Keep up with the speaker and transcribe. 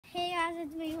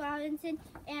Robinson,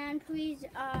 and please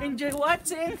enjoy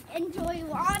watching. Enjoy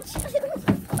watching.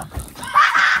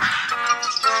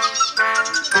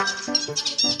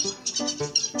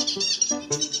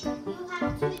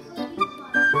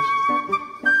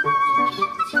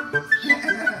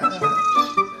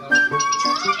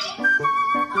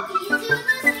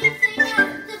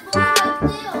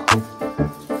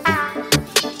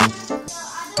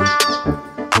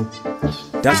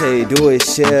 That's how you do it,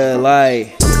 shit,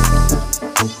 like.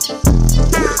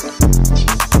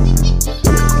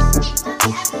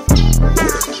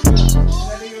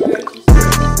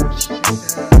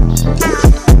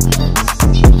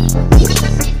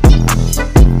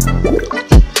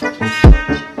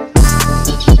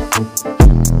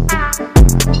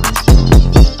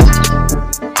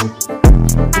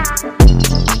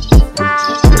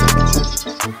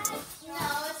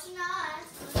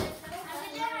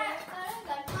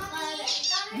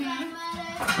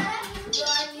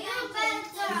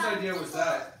 Whose idea was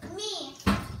that? Me.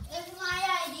 It's my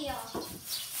idea.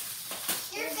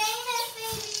 You're famous,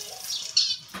 baby.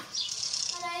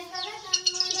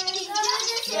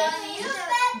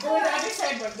 Go on the other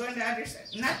side, but go on the other side.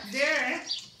 Not there.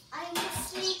 I will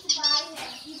sneak by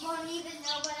him. He won't even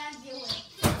know what I'm doing.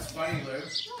 That's funny, Lou.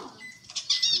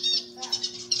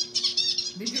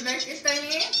 Did you like it,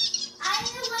 Tiny? I'm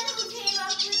the one who came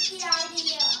up with the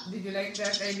idea. Did you like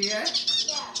that idea?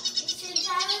 Yeah. Since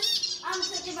I was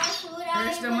cooking my food,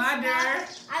 There's the mother.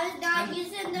 I was not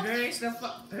using the. There's the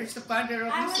father of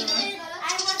the son.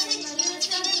 I wasn't using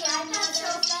the iPod, so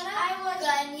I was.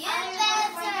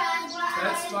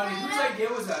 That's funny. Whose idea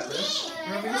was that, Lou?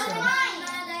 Robinson.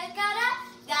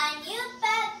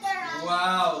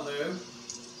 Wow, Lou. It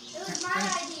was my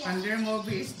idea. And their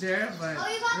movie is there, but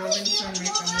Robinson made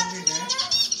a movie there.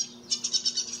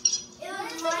 It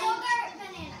was my yogurt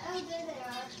banana. Oh, there they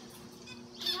are.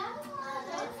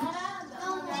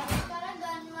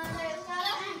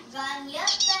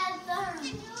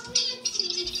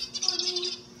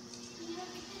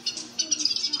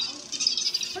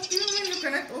 What do you mean you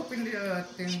cannot open the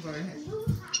thing, boy?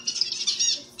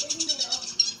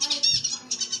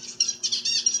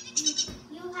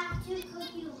 You have to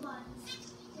cook you once.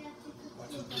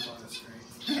 Watch him poop on the screen.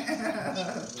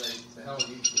 Like, the hell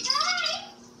you do?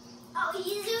 Oh,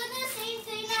 he's doing the same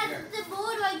thing as the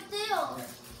board right there.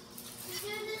 He's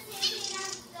doing the same thing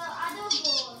as the other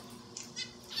board.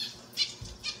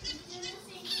 He's doing the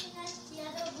same thing as the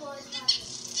other board.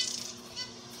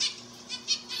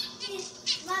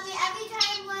 Mommy, every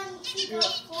time when he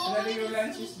goes forward, Your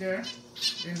lunch is there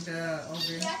in the oven.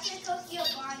 you have to cook your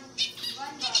bun.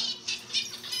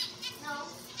 No.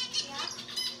 Yeah.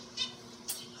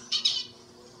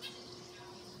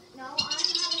 No, I'm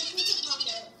having pizza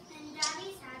pocket. And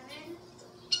Daddy's having.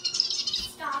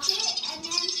 Stop it, and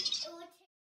then it would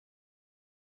take.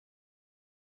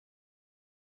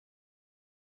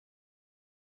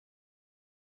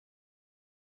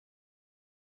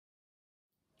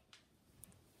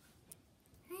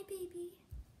 Hi, baby.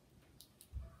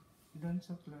 Don't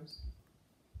so close.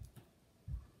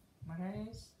 Mariah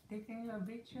is taking a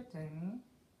picture, Tiny.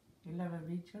 You love a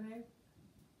picture, right?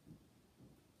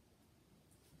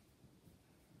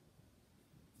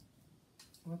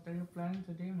 What are you planning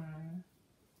today, Mariah?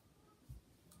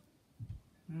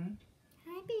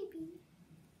 Hi, baby.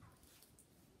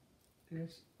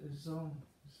 There's zoom.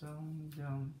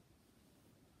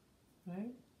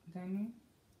 Right, Tiny?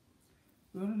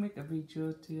 We will make a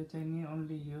video to you, Tiny,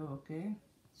 only you, okay?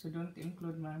 So don't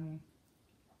include Mommy.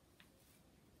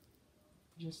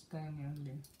 Just Tiny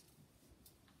only.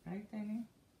 Right, Tiny?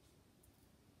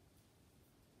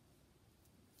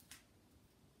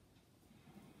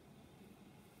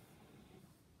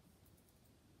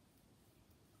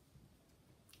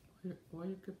 Why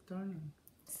you keep turning?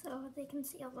 So they can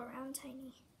see all around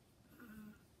Tiny.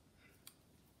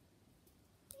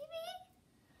 Baby,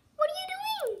 what are you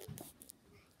doing?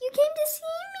 You came to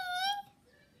see me?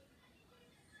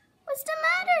 What's the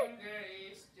matter?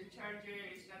 The charger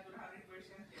is not 100%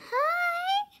 yet.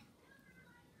 Hi.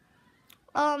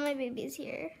 Oh, my baby's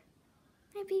here.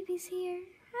 My baby's here.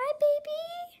 Hi,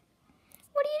 baby.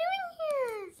 What are you doing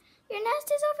here? Your nest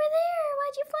is over there.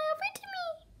 Why'd you fly over to me?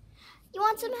 You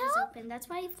want some help? Open. That's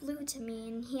why he flew to me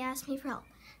and he asked me for help.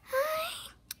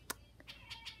 Hi.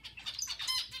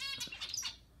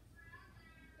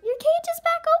 Your cage is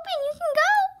back open. You can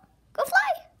go. Go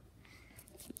fly.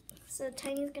 So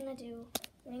Tiny's gonna do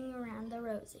ring around the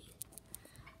rosy.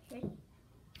 Ready?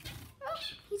 Oh,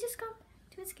 he just got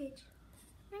to his cage.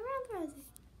 Ring around the rosy.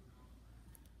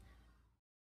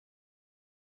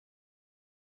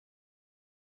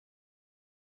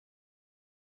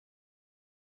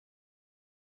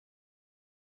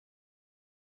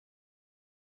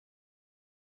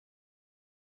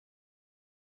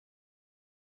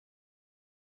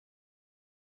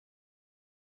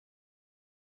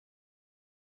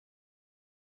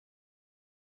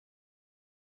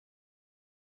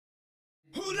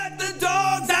 Who let the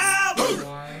dogs out?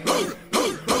 Why? Who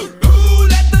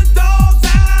let the dogs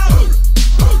out?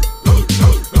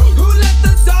 Who let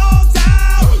the dogs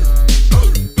out?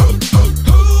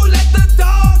 Who let the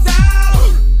dogs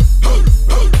out?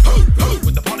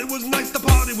 When the party was nice, the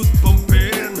party was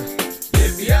bumping.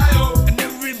 Yippee-yi-yo. And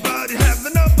everybody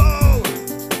having a ball.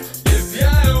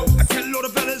 Yippee-yi-yo. I tell all the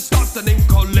fellas start the name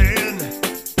calling.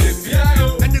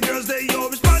 Yippee-yi-yo. And the girls they all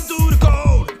respond to the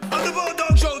code. On the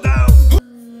Bulldog Showdown.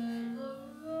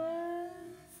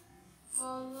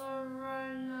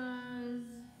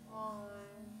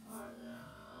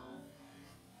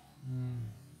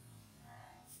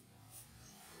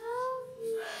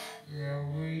 Yeah,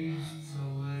 we used to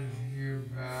live here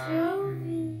back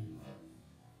in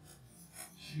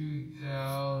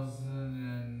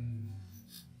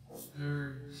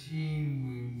 2013.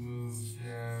 We moved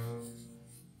out.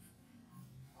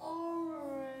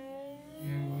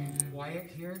 Yeah, we did. Quiet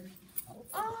here,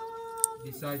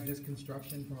 besides this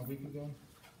construction from a week ago?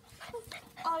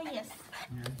 Oh yes.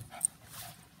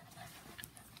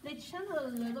 They changed a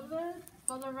little bit,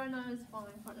 but right now it's fine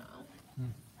for now.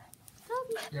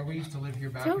 Yeah, we used to live here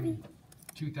back in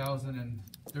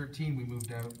 2013. We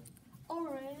moved out.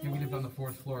 Alright. Yeah, we lived on the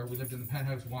 4th floor. We lived in the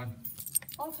penthouse 1.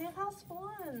 Okay, how's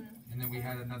fun? And then we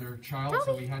had another child,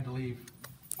 so we had to leave.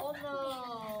 Oh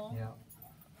no. Yeah.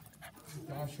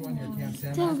 Josh, one here, Cam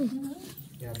Sam.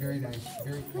 Yeah, very nice.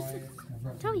 Very quiet. I've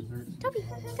brought some desserts. Toby, You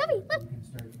can start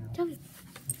now. Toby,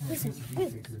 listen,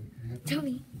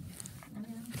 Toby.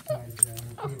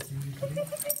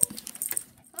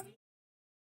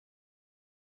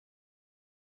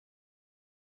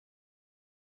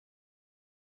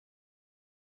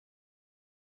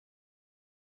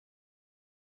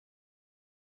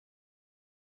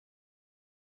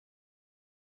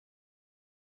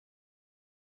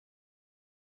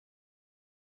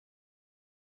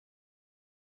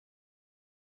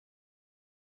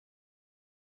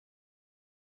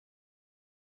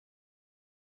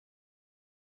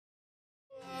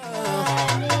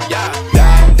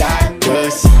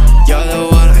 Cause you're the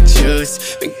one I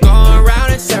choose. Been going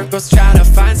around in circles trying to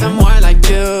find someone like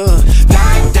you.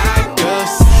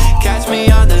 Goose, catch me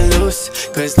on the loose.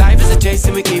 Cause life is a chase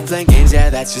and we keep playing games, yeah,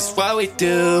 that's just what we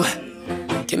do.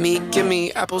 Give me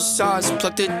applesauce,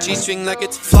 pluck the G-string like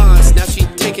it's floss. Now she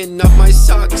taking off my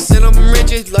socks and I'm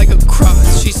rigid like a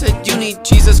cross. She said you need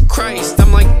Jesus Christ,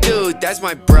 I'm like dude, that's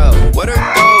my bro. What are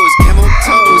those? Camel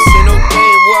toes, in no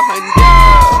game, what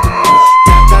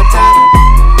tap, tap, tap.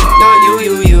 No,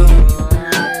 you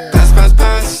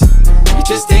pass, you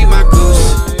just ate my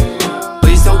goose.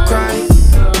 Please don't cry,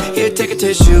 here take a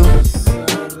tissue.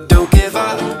 Don't give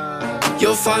up,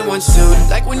 you'll find one soon.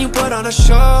 Like when you put on a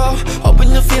show,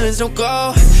 hoping the feelings don't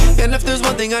go. And if there's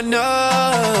one thing I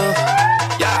know,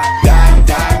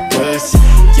 yeah, cause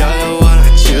you're the one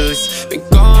I choose. Been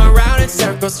going around in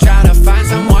circles trying to find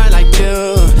someone like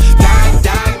you.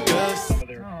 Cause Oh,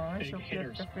 so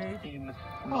cute, the face.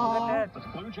 Aww. Look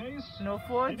at Blue Jays. that. No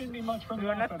food? They didn't need much from You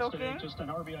the are not offense today. talking? Just an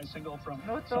RBI single from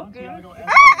No talking? Santiago.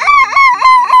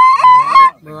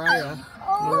 Mariah,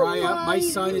 Oh my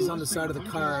son is on the side of the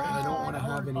car and I don't want to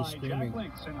have any screaming.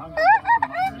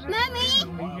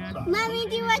 Mommy,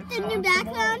 do you like the new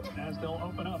background? As they'll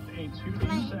open up a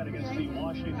 2-game set against the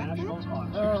Washington Nationals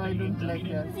on Oh, I Tuesday don't like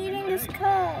night. that. He's eating this cup.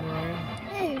 Yeah.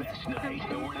 Hey. Night,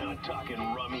 and we're not talking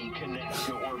rummy, connect,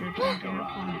 or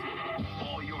baccarat.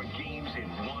 All your games in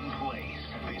one place.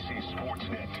 This is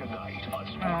Sportsnet Tonight on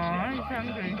I'm Sportsnet 59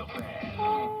 hungry. The Fan.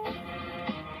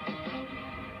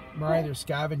 Mariah, they're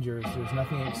scavengers. There's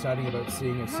nothing exciting about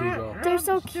seeing a seagull. They're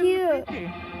so cute.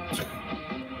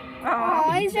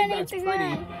 Oh, He's running That's to pretty.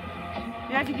 them.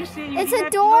 yeah, did you see? It's Look.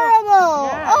 adorable.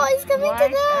 Yeah. Oh, he's coming to Why?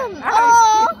 them.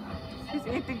 Oh. He's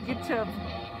eating ketchup.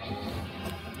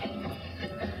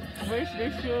 Where's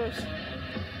the shoes?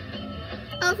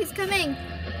 Oh, he's coming.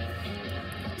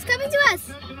 He's coming to us.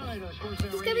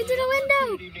 He's coming to the window.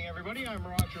 Good evening, everybody. I'm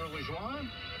Roger Lajoie.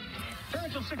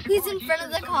 He's in front of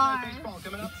the car.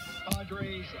 Coming up,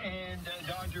 Padres and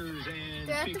Dodgers. And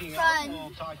They're at the speaking front. of,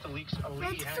 we'll talk to Leaks They're at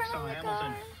Lee the front of Hacksaw the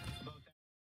Hamilton. car.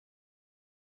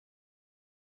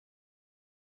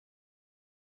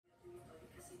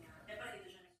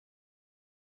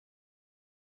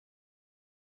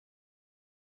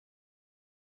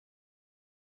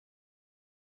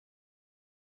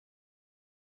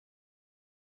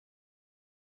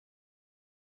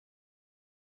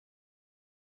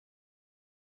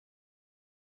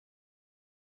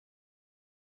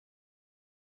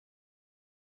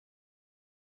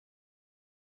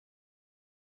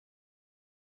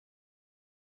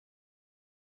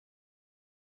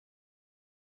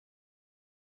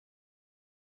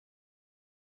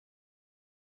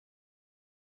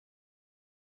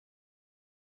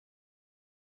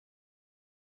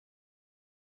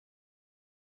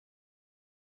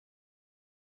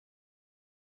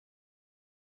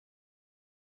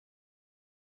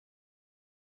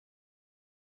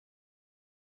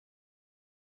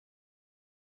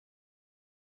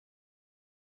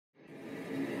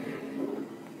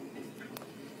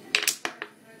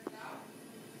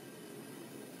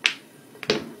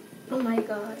 Oh my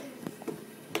god.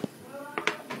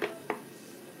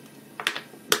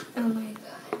 Oh my